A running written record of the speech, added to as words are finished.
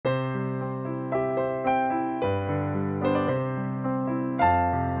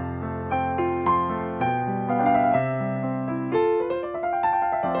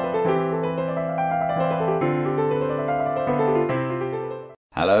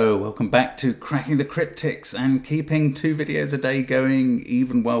Hello, welcome back to Cracking the Cryptics and keeping 2 videos a day going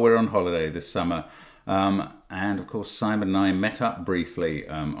even while we're on holiday this summer. And of course Simon and I met up briefly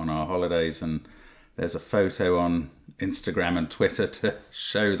on our holidays, and there's a photo on Instagram and Twitter to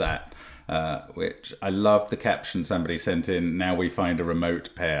show that, which I loved the caption somebody sent in, "Now we find a remote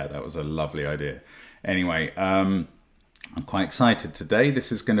pair." That was a lovely idea. Anyway, I'm quite excited today.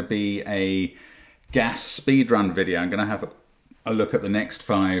 This is going to be a gas speedrun video. I'm going to have a look at the next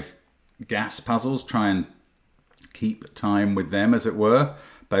 5 gas puzzles, try and keep time with them, as it were,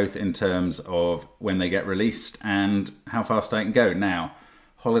 both in terms of when they get released and how fast I can go. Now,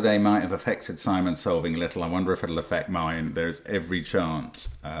 holiday might have affected Simon's solving a little. I wonder if it'll affect mine. There's every chance.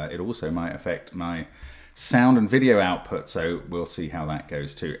 It also might affect my sound and video output, so we'll see how that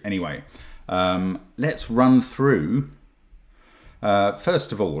goes too. Anyway, let's run through.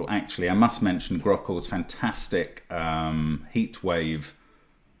 First of all, actually, I must mention Grokkel's fantastic heatwave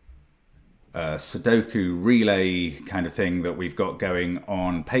Sudoku relay kind of thing that we've got going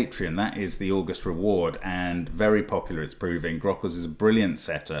on Patreon. That is the August reward, and very popular it's proving. Grokkel's is a brilliant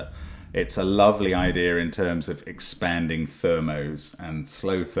setter. It's a lovely idea in terms of expanding thermos and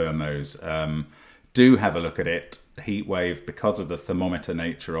slow thermos. Do have a look at it. Heatwave, because of the thermometer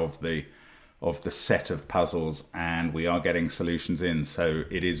nature of the set of puzzles, and we are getting solutions in, so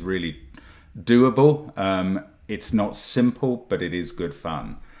it is really doable. It's not simple, but it is good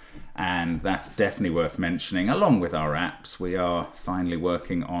fun, and that's definitely worth mentioning. Along with our apps, we are finally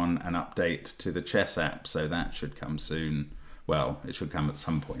working on an update to the chess app, so that should come soon. Well, it should come at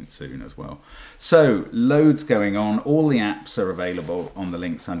some point soon as well. So, loads going on. All the apps are available on the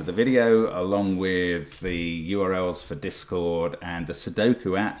links under the video, along with the URLs for Discord and the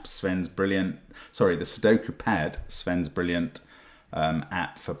Sudoku app, Sven's brilliant, sorry, the Sudoku Pad, Sven's brilliant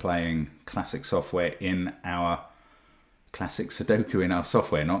app for playing classic software in our classic Sudoku in our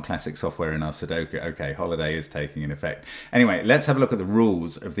software, not classic software in our Sudoku. Okay, holiday is taking an effect. Anyway, let's have a look at the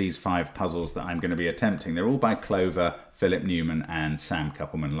rules of these 5 puzzles that I'm going to be attempting. They're all by Clover, Philip Newman and Sam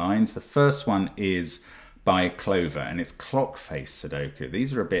Cappleman-Lynes. The first one is by Clover, and it's clock face Sudoku.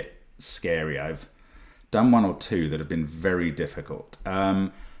 These are a bit scary. I've done 1 or 2 that have been very difficult.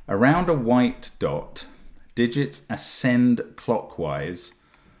 Around a white dot, digits ascend clockwise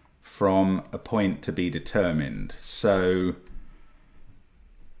from a point to be determined. So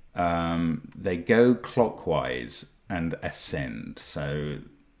they go clockwise and ascend. So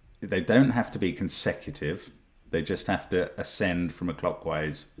they don't have to be consecutive. They just have to ascend from a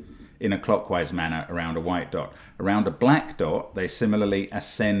clockwise, in a clockwise manner around a white dot. Around a black dot, they similarly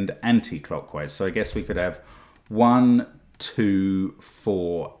ascend anti-clockwise. So I guess we could have 1, 2,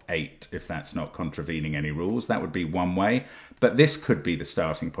 4, 8, if that's not contravening any rules. That would be one way, but this could be the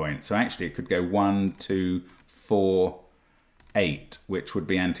starting point. So actually it could go 1, 2, 4, 8, which would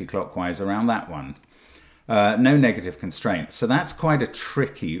be anti-clockwise around that one. No negative constraints. So that's quite a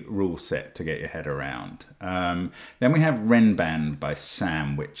tricky rule set to get your head around. Then we have Renban by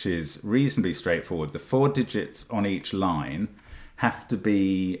Sam, which is reasonably straightforward. The 4 digits on each line have to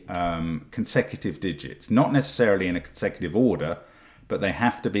be consecutive digits, not necessarily in a consecutive order, but they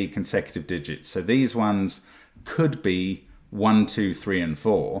have to be consecutive digits. So these ones could be 1, 2, 3, and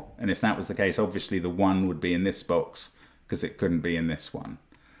 4. And if that was the case, obviously the 1 would be in this box because it couldn't be in this one.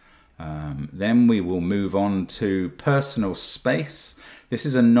 Then we will move on to personal space. This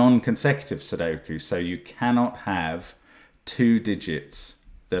is a non-consecutive Sudoku, so you cannot have 2 digits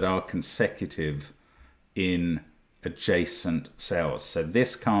that are consecutive in adjacent cells. So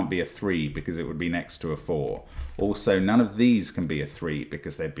this can't be a 3 because it would be next to a 4. Also, none of these can be a 3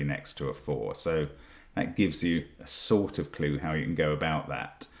 because they'd be next to a 4. So that gives you a sort of clue how you can go about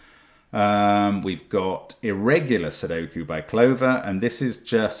that. We've got Irregular Sudoku by Clover, and this is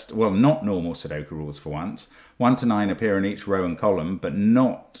just, well, not normal Sudoku rules for once. 1 to 9 appear in each row and column, but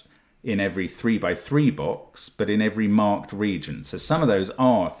not in every 3 by 3 box, but in every marked region. So some of those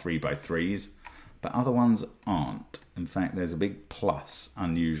are 3 by 3s, but other ones aren't. In fact, there's a big plus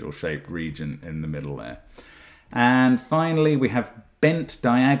unusual shaped region in the middle there. And finally, we have bent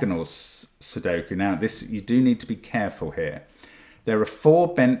diagonals Sudoku. Now, this, you do need to be careful here. There are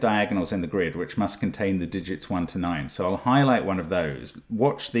 4 bent diagonals in the grid which must contain the digits 1 to 9. So I'll highlight one of those.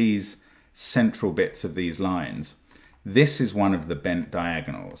 Watch these central bits of these lines. This is one of the bent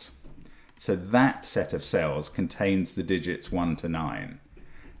diagonals. So that set of cells contains the digits 1 to 9.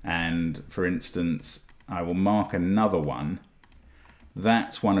 And for instance, I will mark another one.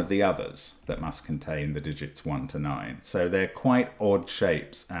 That's one of the others that must contain the digits 1 to 9. So they're quite odd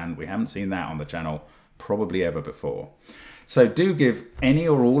shapes, and we haven't seen that on the channel probably ever before. So do give any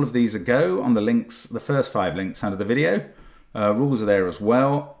or all of these a go on the links, the first 5 links under the video. Rules are there as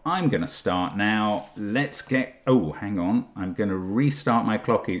well. I'm going to start now. Let's get... Oh, hang on. I'm going to restart my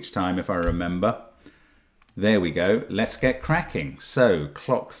clock each time if I remember. There we go. Let's get cracking. So,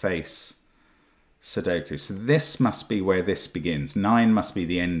 clock face Sudoku. So this must be where this begins. 9 must be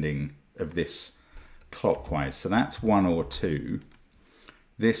the ending of this clockwise. So that's 1 or 2.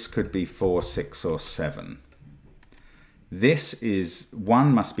 This could be 4, 6 or 7. This is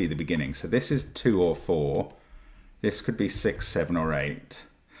 1 must be the beginning. So this is 2 or 4. This could be 6, 7 or 8.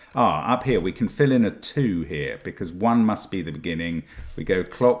 Up here we can fill in a 2 here because 1 must be the beginning. We go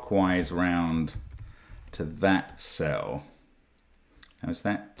clockwise round to that cell. Now is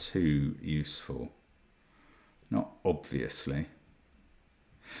that 2 useful? Not obviously.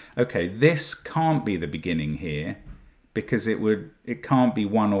 Okay, this can't be the beginning here because it can't be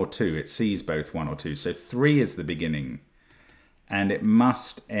 1 or 2. It sees both 1 or 2. So 3 is the beginning and it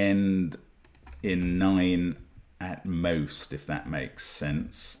must end in 9 at most, if that makes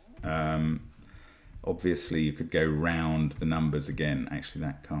sense. Obviously you could go round the numbers again. Actually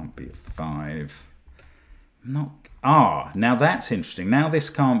that can't be a 5. Now that's interesting. Now this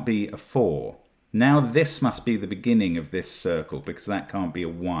can't be a 4. Now this must be the beginning of this circle because that can't be a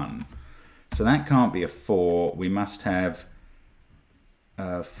 1. So that can't be a 4. We must have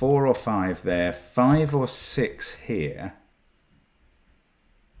 4 or 5 there, 5 or 6 here.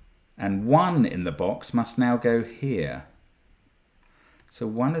 And 1 in the box must now go here. So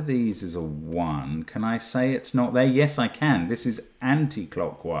one of these is a 1. Can I say it's not there? Yes, I can. This is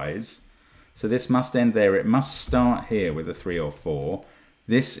anti-clockwise. So this must end there. It must start here with a 3 or 4.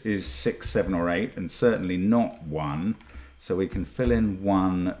 This is 6, 7 or 8 and certainly not 1. So we can fill in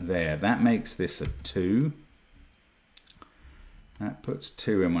 1 there. That makes this a 2. That puts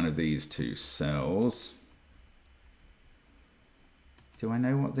 2 in one of these 2 cells. Do I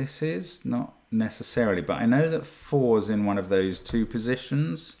know what this is? Not necessarily, but I know that 4's in one of those 2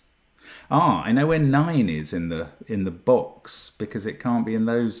 positions. I know where 9 is in the box because it can't be in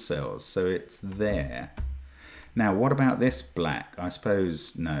those cells, so it's there. Now, what about this black? I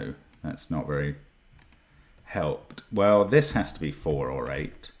suppose, no, that's not very helped. Well, this has to be 4 or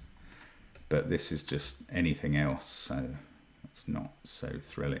 8, but this is just anything else, so that's not so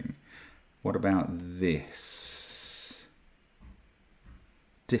thrilling. What about this?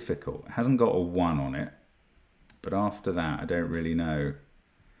 Difficult. It hasn't got a 1 on it, but after that, I don't really know.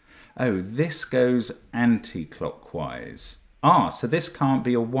 Oh, this goes anti-clockwise. So this can't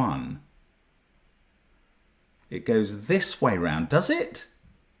be a 1. It goes this way round, does it?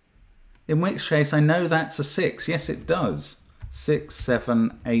 In which case, I know that's a 6. Yes, it does. 6,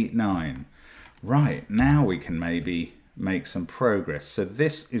 7, 8, 9. Right, now we can maybe make some progress. So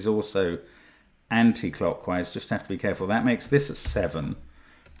this is also anti-clockwise. Just have to be careful. That makes this a 7.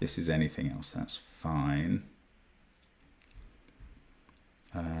 This is anything else. That's fine.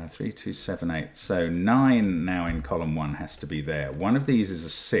 3, 2, 7, 8. So 9 now in column 1 has to be there. One of these is a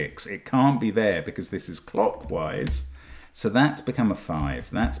 6. It can't be there because this is clockwise. So that's become a 5.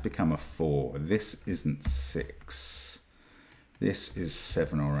 That's become a 4. This isn't 6. This is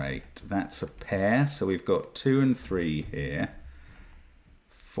 7 or 8. That's a pair. So we've got 2 and 3 here.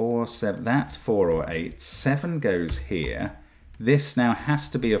 4, 7. That's 4 or 8. 7 goes here. This now has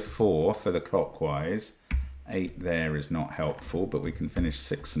to be a 4 for the clockwise. 8 there is not helpful, but we can finish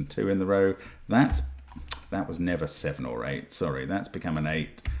 6 and 2 in the row. That was never 7 or 8. Sorry, that's become an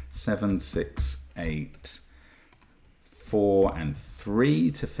 8. 7, 6, 8. 4 and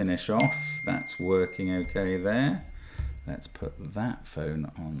 3 to finish off. That's working okay there. Let's put that phone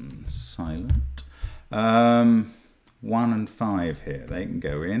on silent. 1 and 5 here. They can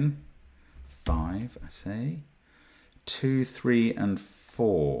go in. 5, I say. 2, 3 and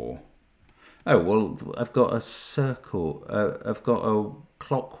 4. Oh, well, I've got a circle. I've got a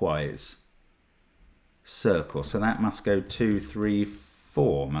clockwise circle. So that must go 2, 3,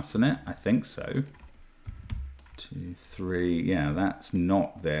 4, mustn't it? I think so. 2, 3. Yeah, that's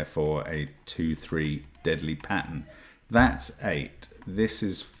not therefore a 2, 3 deadly pattern. That's 8. This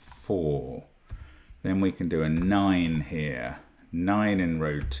is 4. Then we can do a 9 here. 9 in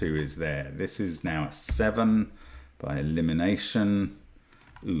row 2 is there. This is now a 7 by elimination.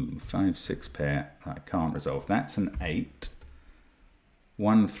 Ooh, 5, 6 pair. I can't resolve. That's an 8.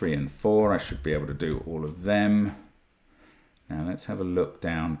 1, 3 and 4. I should be able to do all of them. Now let's have a look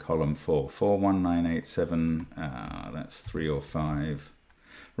down column 4. 4, 1, 9, 8, 7. That's 3 or 5.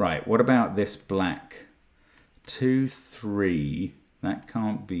 Right, what about this black? 2, 3. That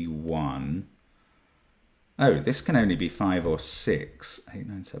can't be 1. Oh, this can only be 5 or 6. 8,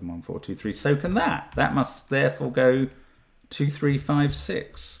 9, 7, 1, 4, 2, 3. So can that. That must therefore go 2, 3, 5,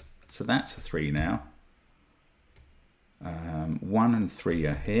 6. So that's a 3 now. 1 and 3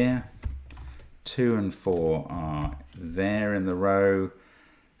 are here. 2 and 4 are there in the row.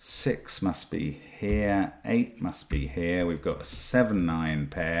 6 must be here. 8 must be here. We've got a 7-9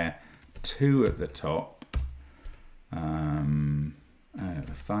 pair. 2 at the top.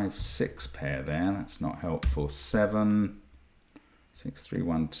 5-6 pair there. That's not helpful. 7, 6, 3,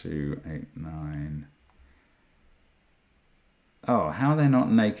 1, 2, 8, 9. Oh, how are there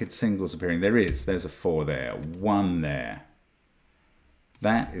not naked singles appearing? There is. There's a 4 there. 1 there.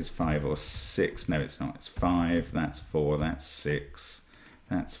 That is 5 or 6. No, it's not. It's 5. That's 4. That's 6.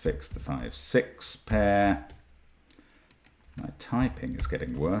 That's fixed the 5-6 pair. My typing is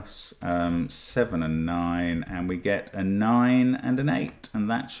getting worse. 7 and 9, and we get a 9 and an 8, and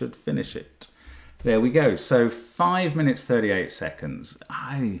that should finish it. There we go. So 5 minutes 38 seconds.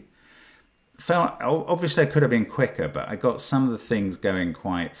 I felt, obviously I could have been quicker, but I got some of the things going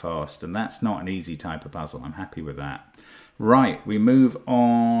quite fast, and that's not an easy type of puzzle. I'm happy with that. Right, we move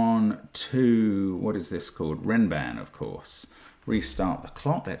on to, what is this called? Renban, of course. Restart the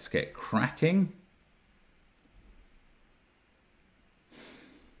clock. Let's get cracking.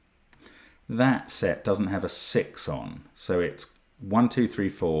 That set doesn't have a 6 on, so it's 1, 2, 3,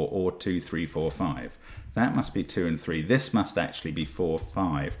 4 or 2, 3, 4, 5. That must be 2 and 3. This must actually be 4,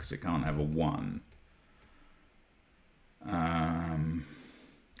 5 because it can't have a 1.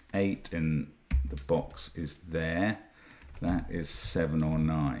 8 in the box is there. That is 7 or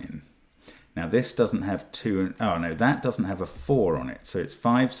 9. Now this doesn't have 2, oh no, that doesn't have a 4 on it. So it's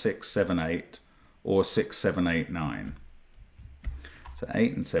 5, 6, 7, 8 or 6, 7, 8, 9. So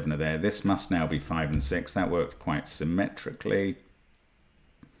 8 and 7 are there. This must now be 5 and 6. That worked quite symmetrically.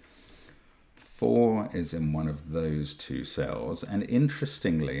 4 is in one of those two cells. And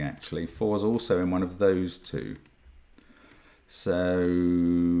interestingly, actually, 4 is also in one of those two. So,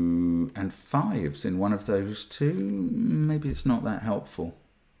 and 5's in one of those two. Maybe it's not that helpful.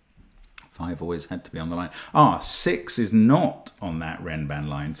 5 always had to be on the line. Ah, 6 is not on that Renban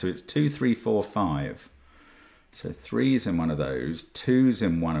line. So it's 2, 3, 4, 5. So 3's in one of those, 2's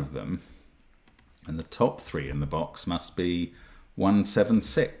in one of them, and the top 3 in the box must be 1, 7,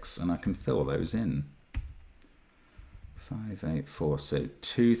 6, and I can fill those in. 5, 8, 4, so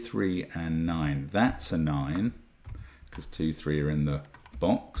 2, 3, and 9. That's a 9, because 2, 3 are in the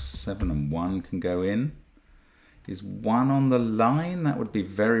box. 7 and 1 can go in. Is 1 on the line? That would be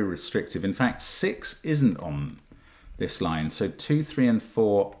very restrictive. In fact, 6 isn't on this line, so 2, 3, and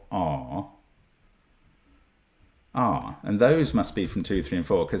 4 are. And those must be from 2, 3, and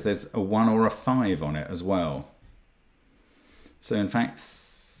 4 because there's a 1 or a 5 on it as well. So in fact,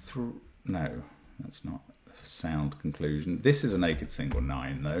 no, that's not a sound conclusion. This is a naked single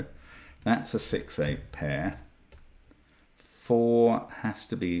 9 though. That's a 6, 8 pair. 4 has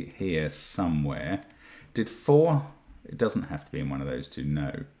to be here somewhere. Did 4? It doesn't have to be in one of those two,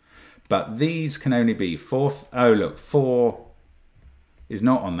 no. But these can only be 4. Oh look, 4 is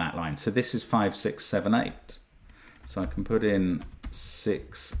not on that line. So this is 5, 6, 7, 8. So I can put in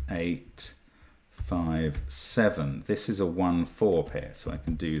 6, 8, 5, 7. This is a 1, 4 pair, so I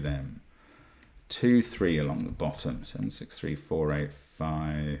can do them. 2, 3 along the bottom. 7, 6, 3, 4, 8,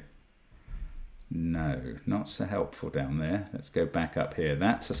 5. No, not so helpful down there. Let's go back up here.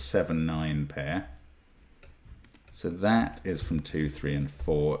 That's a 7, 9 pair. So that is from 2, 3, and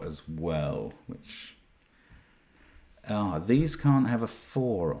 4 as well, which... these can't have a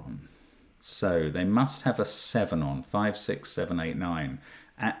 4 on. So they must have a 7 on. 5, 6, 7, 8, 9.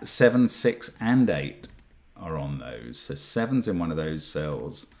 7, 6, and 8 are on those. So 7's in one of those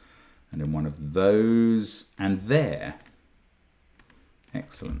cells and in one of those and there.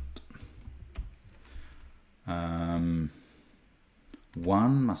 Excellent. 1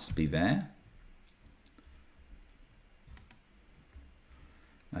 must be there.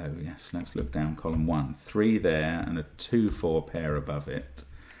 Oh yes, let's look down column 1. 3 there and a 2, 4 pair above it.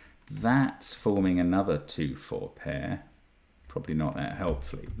 That's forming another 2, 4 pair. Probably not that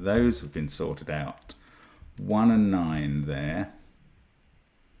helpfully. Those have been sorted out. 1 and 9 there.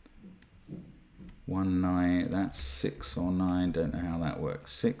 1, 9, that's 6 or 9, don't know how that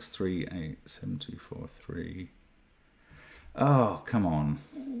works. 6, 3, 8, 7, 2, 4, 3. Oh, come on.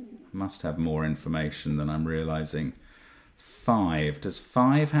 Must have more information than I'm realizing. 5, does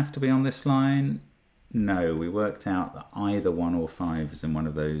 5 have to be on this line? No, we worked out that either 1 or 5 is in one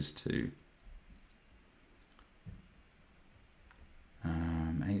of those two.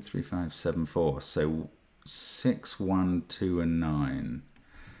 8, 3, 5, 7, 4. So 6, 1, 2, and 9.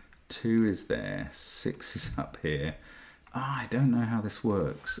 2 is there. 6 is up here. I don't know how this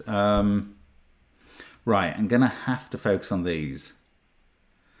works. Right, I'm going to have to focus on these.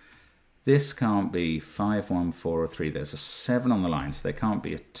 This can't be 5, 1, 4, or 3. There's a 7 on the line, so there can't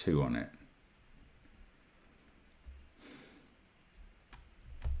be a 2 on it.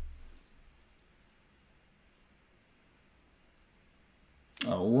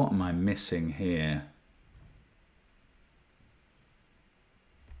 Oh, what am I missing here?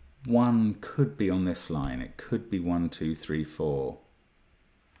 1 could be on this line. It could be 1, 2, 3, 4.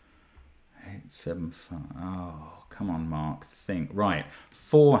 8, 7, 5. Oh, come on, Mark. Think. Right.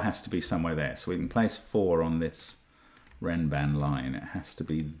 4 has to be somewhere there. So we can place 4 on this Renban line. It has to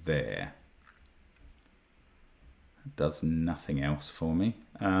be there. It does nothing else for me.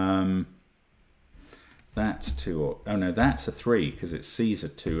 That's 2. Oh, no, that's a 3 because it sees a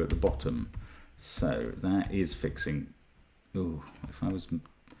 2 at the bottom. So that is fixing. Ooh, if I was...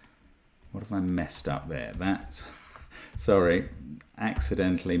 What have I messed up there? That's, sorry,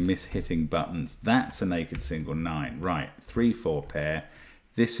 accidentally mishitting buttons. That's a naked single 9. Right, 3, 4 pair.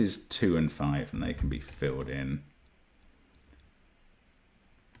 This is 2 and 5, and they can be filled in.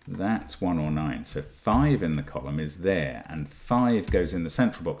 That's 1 or 9. So 5 in the column is there, and 5 goes in the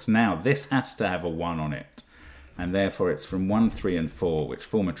central box. Now, this has to have a 1 on it, and therefore it's from 1, 3, and 4, which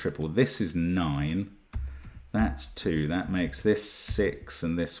form a triple. This is 9. That's 2. That makes this 6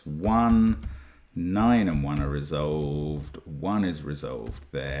 and this 1. 9 and 1 are resolved. 1 is resolved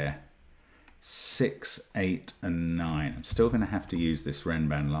there. 6, 8, and 9. I'm still going to have to use this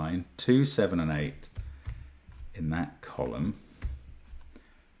Renban line. 2, 7, and 8 in that column.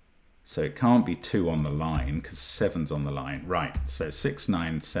 So it can't be 2 on the line because 7's on the line. Right, so 6,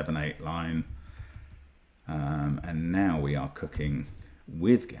 9, 7, 8 line. And now we are cooking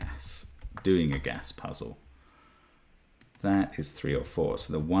with gas, doing a gas puzzle. That is 3 or 4,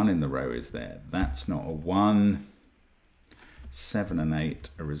 so the 1 in the row is there. That's not a 1. 7 and 8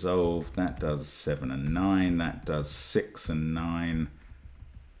 are resolved. That does 7 and 9. That does 6 and 9.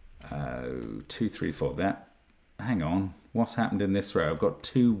 2, 3, 4. That. Hang on. What's happened in this row? I've got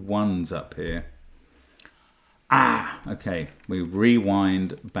 2 1s up here. Ah, okay. We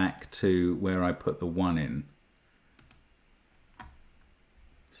rewind back to where I put the 1 in.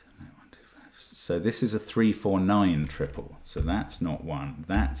 So this is a 3, 4, 9 triple. So that's not 1.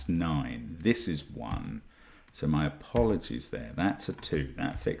 That's 9. This is 1. So my apologies there. That's a 2.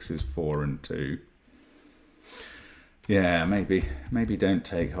 That fixes 4 and 2. Yeah, maybe don't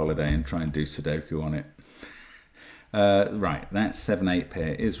take holiday and try and do Sudoku on it. Right, that 7, 8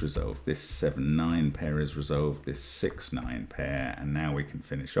 pair is resolved. This 7, 9 pair is resolved. This 6, 9 pair. And now we can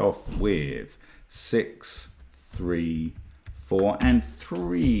finish off with 6, 3, 4 and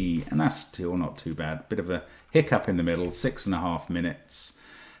 3, and that's still not too bad. Bit of a hiccup in the middle, 6.5 minutes.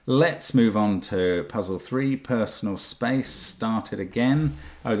 Let's move on to puzzle 3, personal space. Start it again.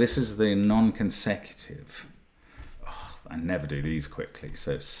 Oh, this is the non-consecutive. Oh, I never do these quickly.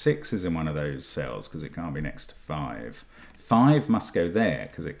 So 6 is in one of those cells because it can't be next to 5. 5 must go there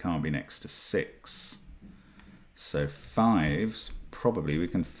because it can't be next to 6. So 5s, probably we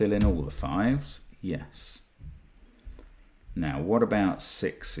can fill in all the 5s. Yes. Now, what about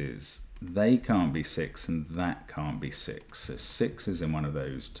 6s? They can't be 6 and that can't be 6. So 6 is in one of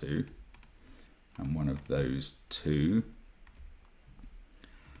those 2 and one of those 2.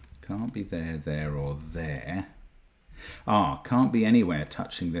 Can't be there, there, or there. Ah, can't be anywhere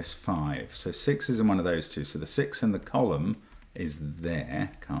touching this 5. So 6 is in one of those 2. So the 6 in the column is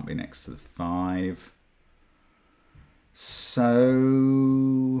there. Can't be next to the 5.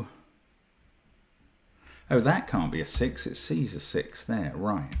 So... Oh, that can't be a 6. It sees a 6 there.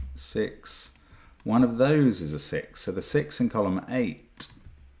 Right. 6. One of those is a 6. So the 6 in column 8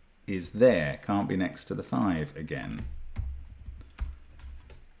 is there. Can't be next to the 5 again.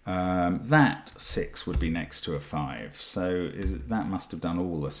 That 6 would be next to a 5. So that must have done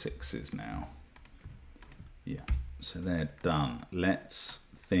all the 6s now. Yeah. So they're done. Let's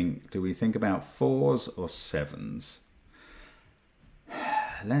think. Do we think about 4s or 7s?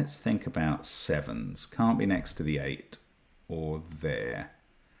 Let's think about 7s. Can't be next to the 8 or there.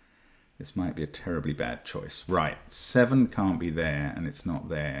 This might be a terribly bad choice. Right, 7 can't be there and it's not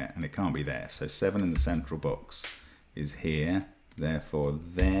there and it can't be there. So 7 in the central box is here. Therefore,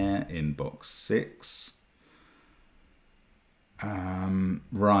 there in box 6.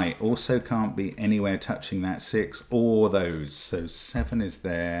 Right, also can't be anywhere touching that 6 or those. So 7 is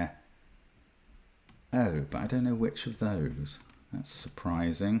there. Oh, but I don't know which of those. That's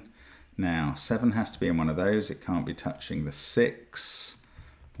surprising. Now, 7 has to be in one of those. It can't be touching the 6.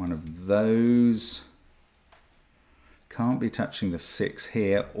 One of those. Can't be touching the 6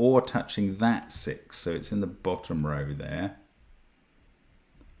 here or touching that 6. So it's in the bottom row there.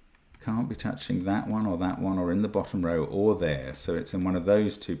 Can't be touching that one, or in the bottom row, or there. So it's in one of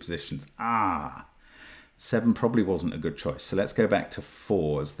those two positions. 7 probably wasn't a good choice. So let's go back to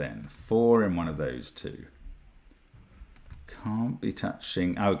 4s then. 4 in one of those two. Can't be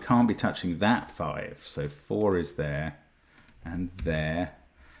touching, can't be touching that 5. So 4 is there and there.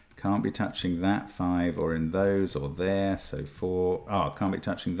 Can't be touching that 5 or in those or there. So 4, can't be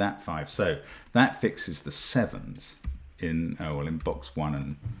touching that 5. So that fixes the 7s in, in box 1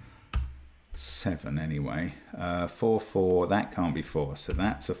 and 7 anyway. 4, 4, that can't be 4. So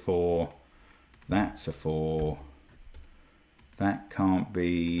that's a 4, that's a 4. That can't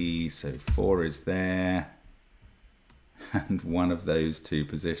be, so 4 is there. And one of those two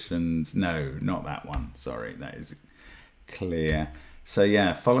positions, no, not that one, sorry, that is clear. So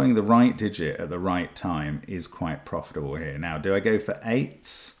yeah, following the right digit at the right time is quite profitable here. Now, do I go for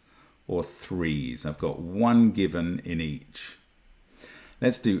 8s or 3s? I've got 1 given in each.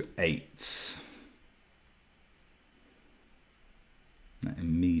 Let's do 8s. That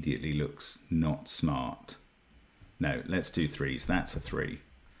immediately looks not smart. No, let's do 3s. That's a 3.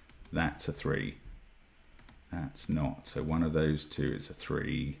 That's a 3. That's not. So one of those two is a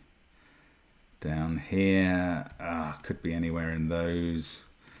 3. Down here, could be anywhere in those.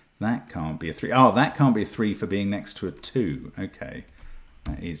 That can't be a 3. Oh, that can't be a 3 for being next to a 2. Okay,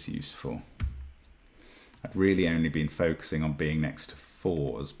 that is useful. I've really only been focusing on being next to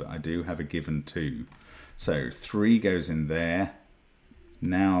 4s, but I do have a given 2. So 3 goes in there.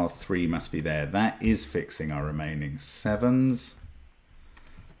 Now 3 must be there. That is fixing our remaining 7s.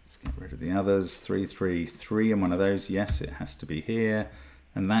 Let's get rid of the others. 3, 3, 3 in one of those. Yes, it has to be here.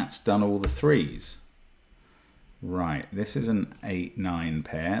 And that's done all the 3s. Right, this is an 8, 9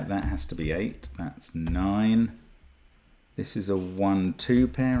 pair. That has to be 8. That's 9. This is a 1, 2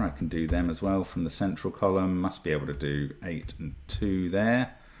 pair. I can do them as well from the central column. Must be able to do 8 and 2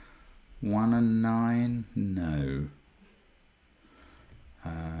 there. 1 and 9? No.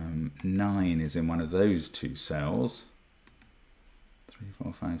 9 is in one of those two cells. 3,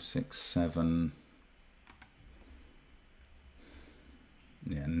 4, 5, 6, 7.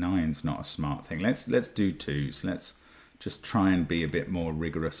 Yeah, 9's not a smart thing. Let's do 2s. Let's just try and be a bit more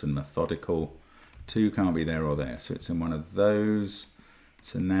rigorous and methodical. 2 can't be there or there, so it's in one of those.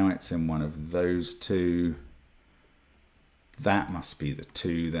 So now it's in one of those two. That must be the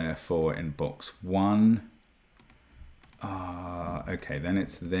 2, therefore, in box 1. Okay, then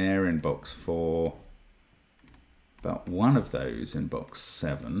it's there in box 4. But one of those in box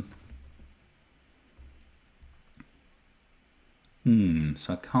 7.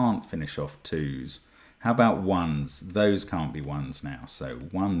 So I can't finish off 2s. How about 1s? Those can't be 1s now. So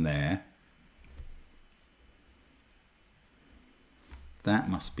 1 there. That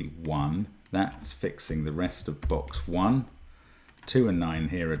must be 1. That's fixing the rest of box 1. 2 and 9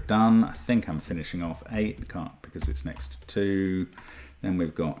 here are done. I think I'm finishing off 8. Can't because it's next to 2. Then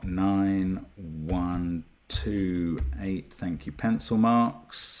we've got 9, 1, 2, 8. Thank you, pencil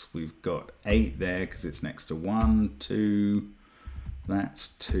marks. We've got 8 there because it's next to 1, 2. That's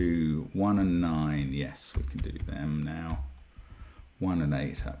 2, 1 and 9. Yes, we can do them now. 1 and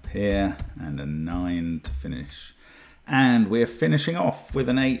 8 up here and a 9 to finish. And we're finishing off with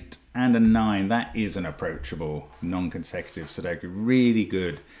an 8 and a 9. That is an approachable non-consecutive Sudoku. Really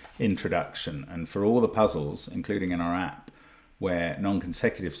good introduction. And for all the puzzles, including in our app, where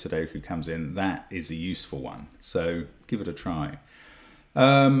non-consecutive Sudoku comes in, that is a useful one. So give it a try.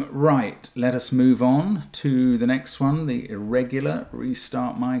 Right, let us move on to the next one, the irregular.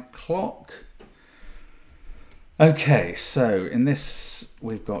 Restart my clock. Okay, so in this,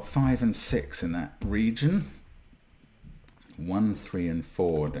 we've got 5 and 6 in that region. 1, 3 and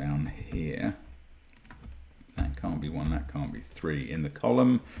 4 down here. That can't be 1, that can't be 3. In the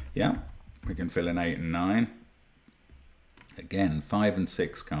column, yeah, we can fill in 8 and 9. Again, 5 and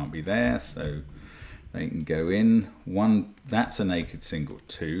 6 can't be there, so they can go in. 1, that's a naked single.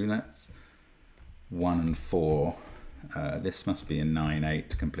 2, that's 1 and 4. This must be a 9, 8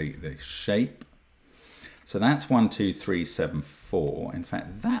 to complete the shape. So that's 1, 2, 3, 7, 4. In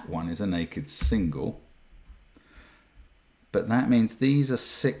fact, that one is a naked single. But that means these are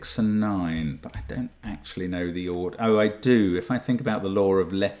 6 and 9, but I don't actually know the order. Oh, I do. If I think about the law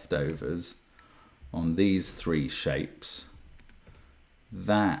of leftovers on these 3 shapes,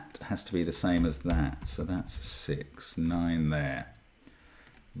 that has to be the same as that. So that's a 6, 9 there.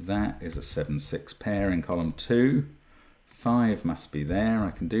 That is a 7, 6 pair in column 2. 5 must be there.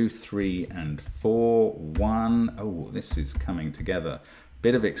 I can do 3 and 4. 1. Oh, this is coming together.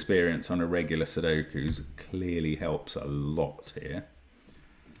 Bit of experience on irregular Sudokus clearly helps a lot here.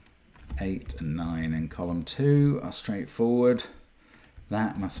 8 and 9 in column 2 are straightforward.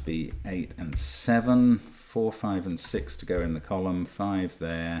 That must be 8 and 7. 4, 5 and 6 to go in the column. 5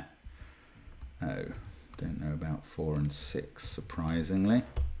 there. Oh, don't know about 4 and 6, surprisingly.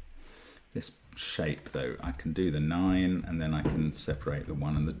 This shape, though, I can do the 9, and then I can separate the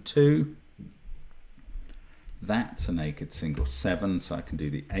 1 and the 2. That's a naked single 7, so I can do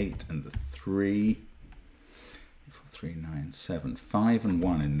the 8 and the 3. 4, 3, 9, 7. 5 and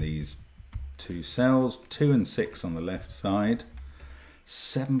 1 in these two cells. 2 and 6 on the left side.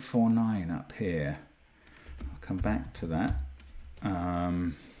 7, 4, 9 up here. I'll come back to that.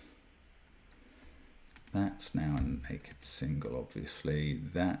 That's now a naked single, obviously.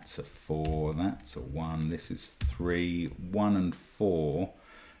 That's a 4, that's a 1, this is 3, 1 and 4.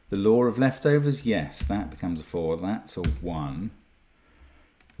 The law of leftovers, yes, that becomes a 4, that's a 1.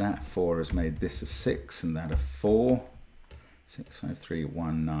 That 4 has made this a 6 and that a 4. 6, 5, 3,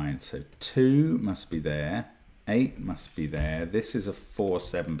 1, 9. So 2 must be there, 8 must be there. This is a 4,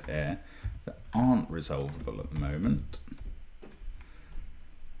 7 pair that aren't resolvable at the moment.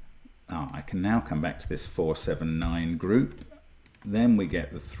 I can now come back to this 4, 7, 9 group. Then we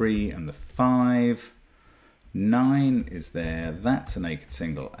get the 3 and the 5. 9 is there. That's a naked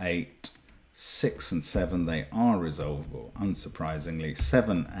single. 8, 6 and 7, they are resolvable, unsurprisingly.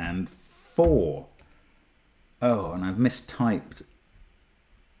 7 and 4. Oh, and I've mistyped.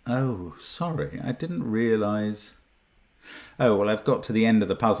 Oh, sorry, I didn't realize. Oh, well, I've got to the end of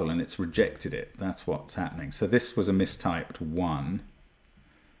the puzzle and it's rejected it. That's what's happening. So this was a mistyped 1.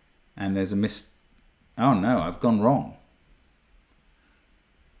 And there's a oh no, I've gone wrong.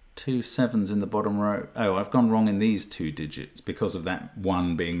 2 7s in the bottom row. Oh, I've gone wrong in these 2 digits because of that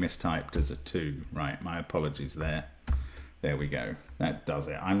 1 being mistyped as a 2. Right, my apologies there. There we go. That does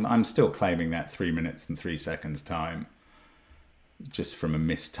it. I'm still claiming that 3 minutes and 3 seconds time. Just from a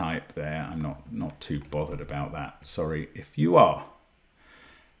mistype there. I'm not too bothered about that. Sorry if you are.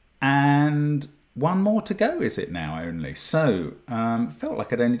 And 1 more to go, is it now only? So, felt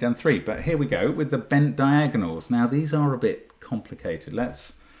like I'd only done 3, but here we go with the bent diagonals. Now, these are a bit complicated.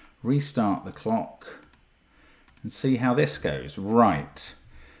 Let's restart the clock and see how this goes. Right,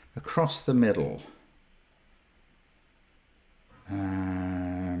 across the middle.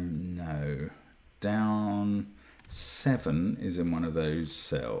 No, down 7 is in one of those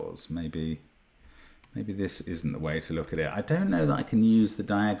cells. Maybe this isn't the way to look at it. I don't know that I can use the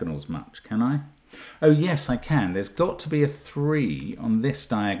diagonals much, can I? Oh yes, I can. There's got to be a 3 on this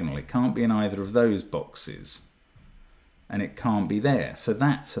diagonal. It can't be in either of those boxes. And it can't be there. So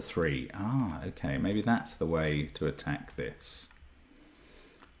that's a 3. Ah, okay. Maybe that's the way to attack this.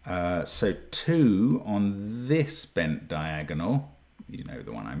 So 2 on this bent diagonal, you know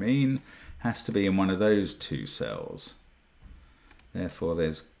the one I mean, has to be in one of those 2 cells. Therefore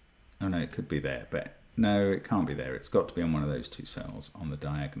there's, oh no, it could be there, but no, it can't be there. It's got to be on one of those 2 cells on the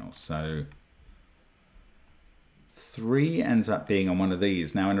diagonal. So 3 ends up being on one of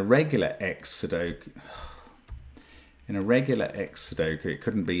these. Now in a regular X Sudoku, it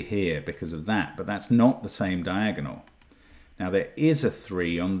couldn't be here because of that, but that's not the same diagonal. Now there is a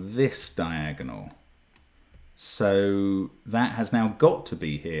 3 on this diagonal, so that has now got to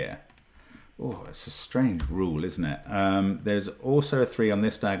be here. Oh, it's a strange rule, isn't it? There's also a 3 on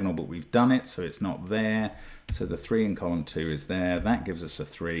this diagonal, but we've done it, so it's not there. So the 3 in column 2 is there. That gives us a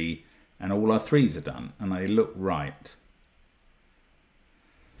 3, and all our 3s are done, and they look right.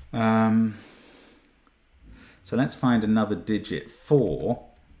 So let's find another digit. 4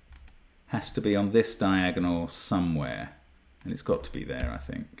 has to be on this diagonal somewhere, and it's got to be there, I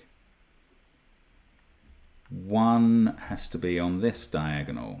think. 1 has to be on this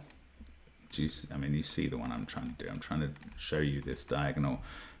diagonal. I mean, you see the one I'm trying to do. I'm trying to show you this diagonal.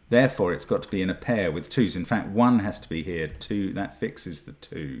 Therefore, it's got to be in a pair with 2s. In fact, 1 has to be here. 2, that fixes the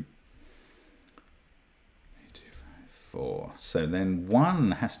 2. 2, 5, 4. So then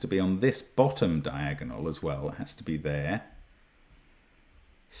 1 has to be on this bottom diagonal as well. It has to be there.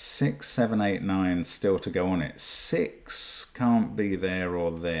 6, 7, 8, 9 still to go on it. 6 can't be there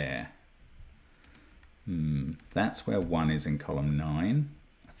or there. That's where 1 is in column 9.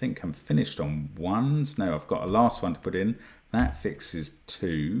 I think I'm finished on 1s. No, I've got a last one to put in. That fixes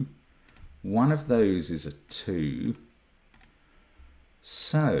 2. One of those is a 2.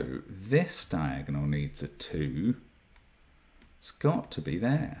 So this diagonal needs a 2. It's got to be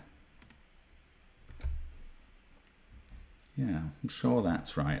there. Yeah, I'm sure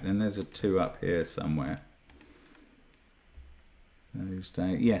that's right. Then there's a 2 up here somewhere.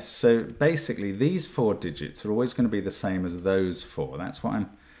 Yes, so basically these 4 digits are always going to be the same as those 4. That's what I'm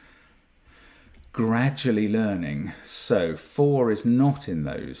gradually learning. So 4 is not in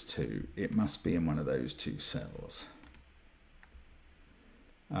those 2. It must be in one of those 2 cells.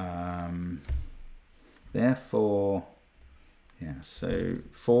 Therefore, yeah, so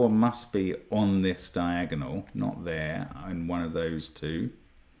 4 must be on this diagonal, not there, in one of those two.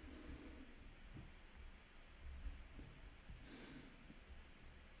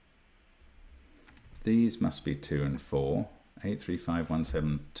 These must be 2 and 4. 8, 3, 5, 1,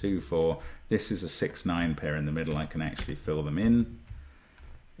 7, 2, 4. This is a 6, 9 pair in the middle. I can actually fill them in.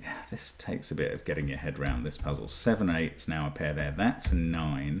 Yeah, this takes a bit of getting your head around this puzzle. 7, 8 is now a pair there. That's a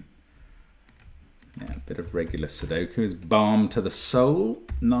 9. Yeah, a bit of regular Sudoku is balm to the soul.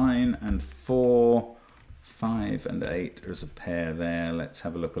 9 and 4. 5 and 8 is a pair there. Let's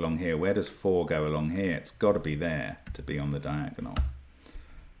have a look along here. Where does 4 go along here? It's got to be there to be on the diagonal.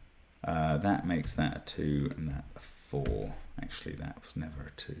 That makes that a 2 and that a 4. Actually, that was never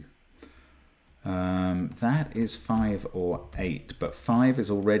a 2. That is 5 or 8, but 5 is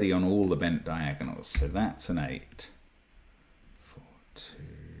already on all the bent diagonals, so that's an 8. 4, 2,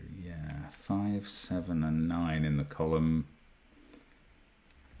 yeah, 5, 7 and 9 in the column.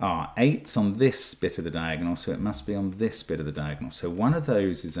 8's on this bit of the diagonal, so it must be on this bit of the diagonal. So one of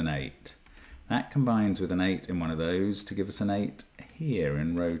those is an 8. That combines with an 8 in one of those to give us an 8 here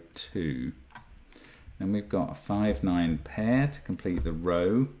in row 2. Then we've got a 5, 9 pair to complete the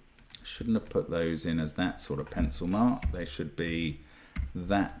row. Shouldn't have put those in as that sort of pencil mark. They should be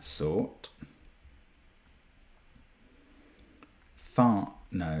that sort. 4,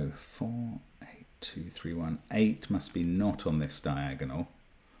 8, 2, 3, 1. 8 must be not on this diagonal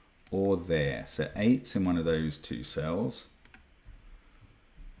or there. So 8's in one of those two cells.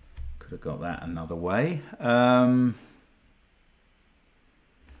 Could have got that another way.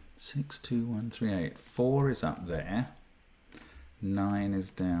 6, 2, 1, 3, 8. 4 is up there. 9 is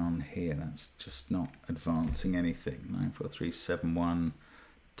down here. That's just not advancing anything. 9, 4, 3, 7, 1.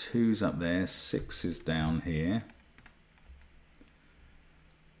 2's up there. 6 is down here.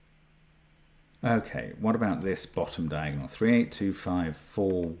 Okay, what about this bottom diagonal? 3, 8, 2, 5,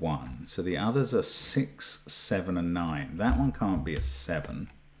 4, 1. So the others are 6, 7 and 9. That one can't be a 7.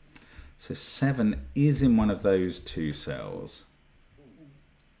 So 7 is in one of those two cells.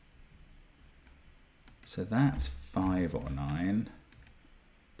 So that's 5 or 9.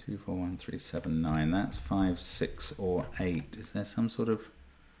 2, 4, 1, 3, 7, 9. That's 5, 6 or 8. Is there some sort of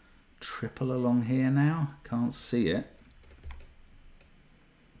triple along here now? Can't see it.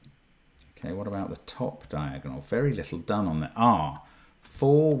 Okay, what about the top diagonal? Very little done on that.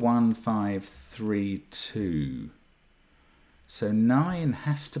 4, 1, 5, 3, 2. So 9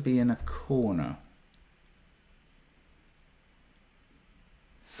 has to be in a corner.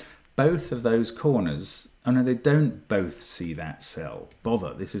 Both of those corners, oh no, they don't both see that cell.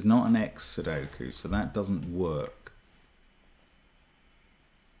 Bother, this is not an X Sudoku, so that doesn't work.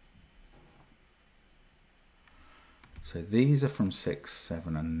 So these are from 6,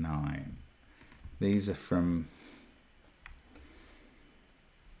 7 and 9. These are from...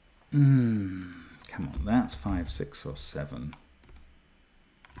 come on, that's 5, 6 or 7.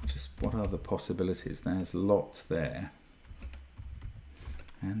 Just what are the possibilities? There's lots there.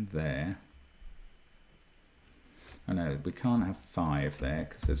 And there. Oh no, we can't have 5 there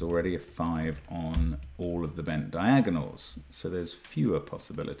because there's already a 5 on all of the bent diagonals. So there's fewer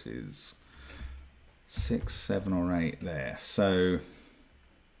possibilities. 6, 7 or 8 there. So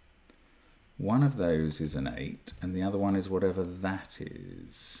one of those is an 8 and the other one is whatever that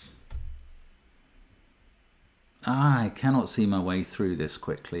is. I cannot see my way through this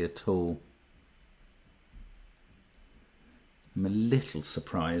quickly at all. I'm a little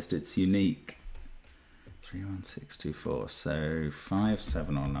surprised it's unique. 3, 1, 6, 2, 4. So 5,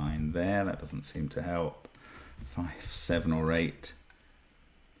 7 or 9 there. That doesn't seem to help. 5, 7 or 8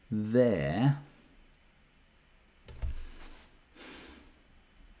 there.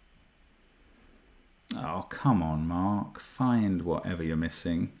 Oh, come on, Mark. Find whatever you're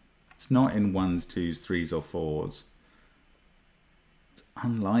missing. It's not in 1s, 2s, 3s or 4s. It's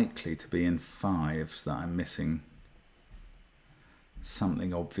unlikely to be in 5s that I'm missing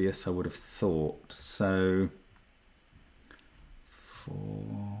something obvious, I would have thought. So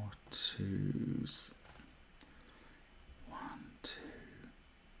 4, 2s, 1, 2.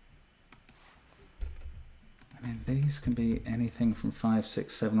 I mean, these can be anything from 5,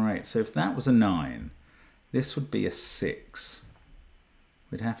 6, 7 or 8. So if that was a 9, this would be a 6.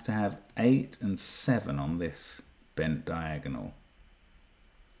 We'd have to have 8 and 7 on this bent diagonal.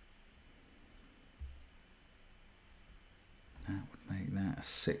 That would make that a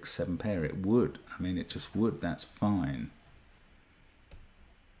 6, 7 pair. It would. I mean, it just would. That's fine.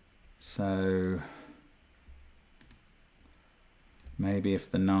 So maybe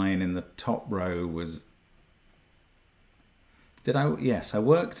if the 9 in the top row was Did I? Yes, I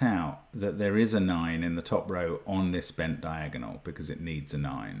worked out that there is a 9 in the top row on this bent diagonal because it needs a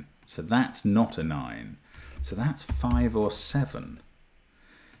 9. So that's not a 9. So that's 5 or 7.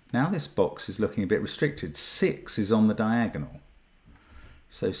 Now this box is looking a bit restricted. 6 is on the diagonal.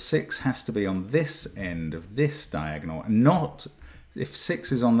 So 6 has to be on this end of this diagonal. And not, if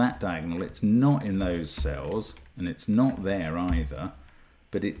 6 is on that diagonal, it's not in those cells. And it's not there either.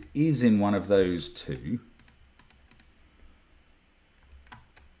 But it is in one of those two.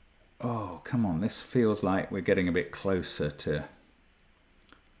 Oh, come on. This feels like we're getting a bit closer to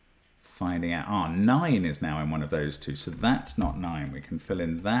finding out. Ah, 9 is now in one of those two. So that's not 9. We can fill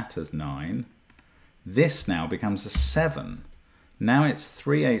in that as 9. This now becomes a 7. Now it's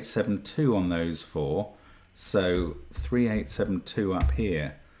 3872 on those four. So 3872 up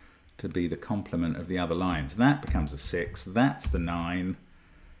here to be the complement of the other lines. That becomes a 6. That's the 9.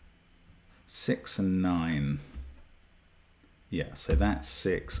 6 and 9. Yeah, so that's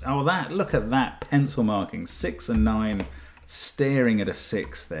 6. Oh, look at that pencil marking. 6 and 9 staring at a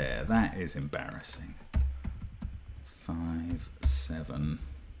 6 there. That is embarrassing. 5, 7.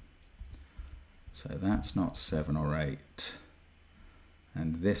 So that's not 7 or 8.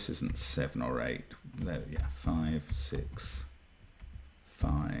 And this isn't 7 or 8. There, yeah, 5, 6,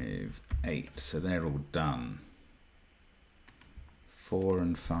 5, 8. So they're all done. 4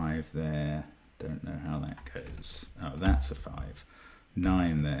 and 5 there. Don't know how that goes. Oh, that's a 5.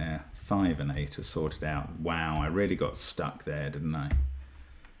 9 there. 5 and 8 are sorted out. Wow, I really got stuck there, didn't I?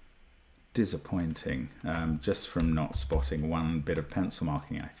 Disappointing. Just from not spotting one bit of pencil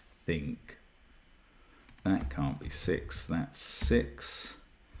marking, I think. That can't be 6. That's 6.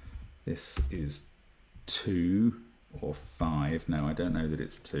 This is 2 or 5. No, I don't know that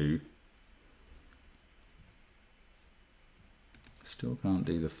it's 2. Still can't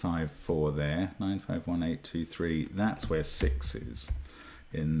do the 5, 4 there. 9, 5, 1, 8, 2, 3. That's where 6 is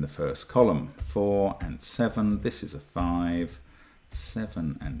in the first column. 4 and 7. This is a 5.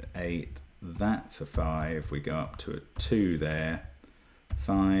 7 and 8. That's a 5. We go up to a 2 there.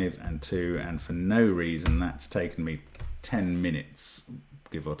 5 and 2. And for no reason, that's taken me 10 minutes,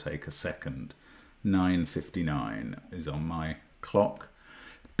 give or take a second. 9:59 is on my clock.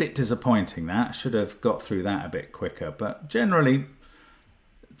 Bit disappointing that. Should have got through that a bit quicker. But generally,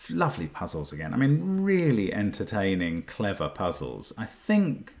 lovely puzzles again. I mean, really entertaining, clever puzzles. I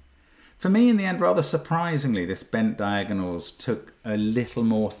think, for me in the end, rather surprisingly, this bent diagonals took a little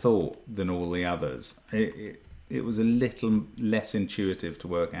more thought than all the others. It was a little less intuitive to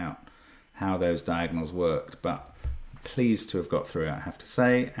work out how those diagonals worked, but pleased to have got through it, I have to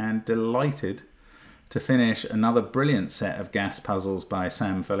say, and delighted to finish another brilliant set of gas puzzles by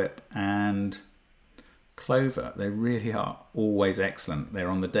Sam Phillip and Clover. They really are always excellent. They're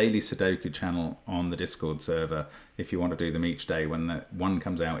on the Daily Sudoku channel on the Discord server if you want to do them each day, when the one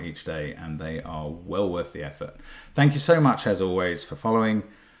comes out each day, and they are well worth the effort. Thank you so much, as always, for following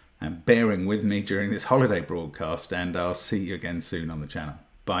and bearing with me during this holiday broadcast, and I'll see you again soon on the channel.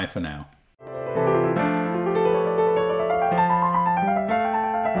 Bye for now.